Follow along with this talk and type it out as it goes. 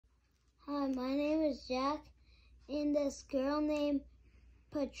Hi, my name is Jack, and this girl named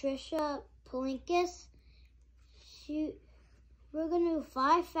Patricia Palinkas, we're going to do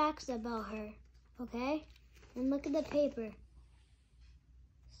 5 facts about her, okay? And look at the paper.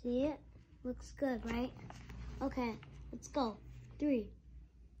 See it? Looks good, right? Okay, let's go. 3,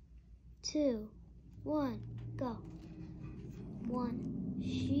 2, 1, go. 1.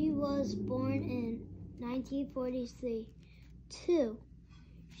 She was born in 1943. 2.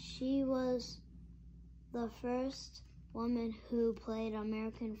 She was the first woman who played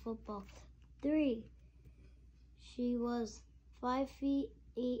American football. 3. She was 5 feet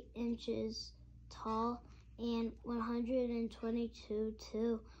 8 inches tall and 122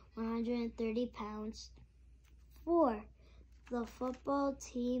 to 130 pounds. 4. The football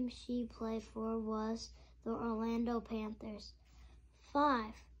team she played for was the Orlando Panthers.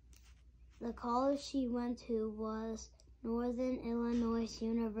 5. The college she went to was Northern Illinois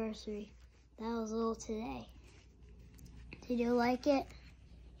University. That was all today. Did you like it?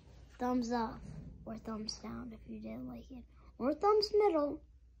 Thumbs up or thumbs down if you didn't like it. Or thumbs middle.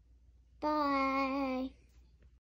 Bye.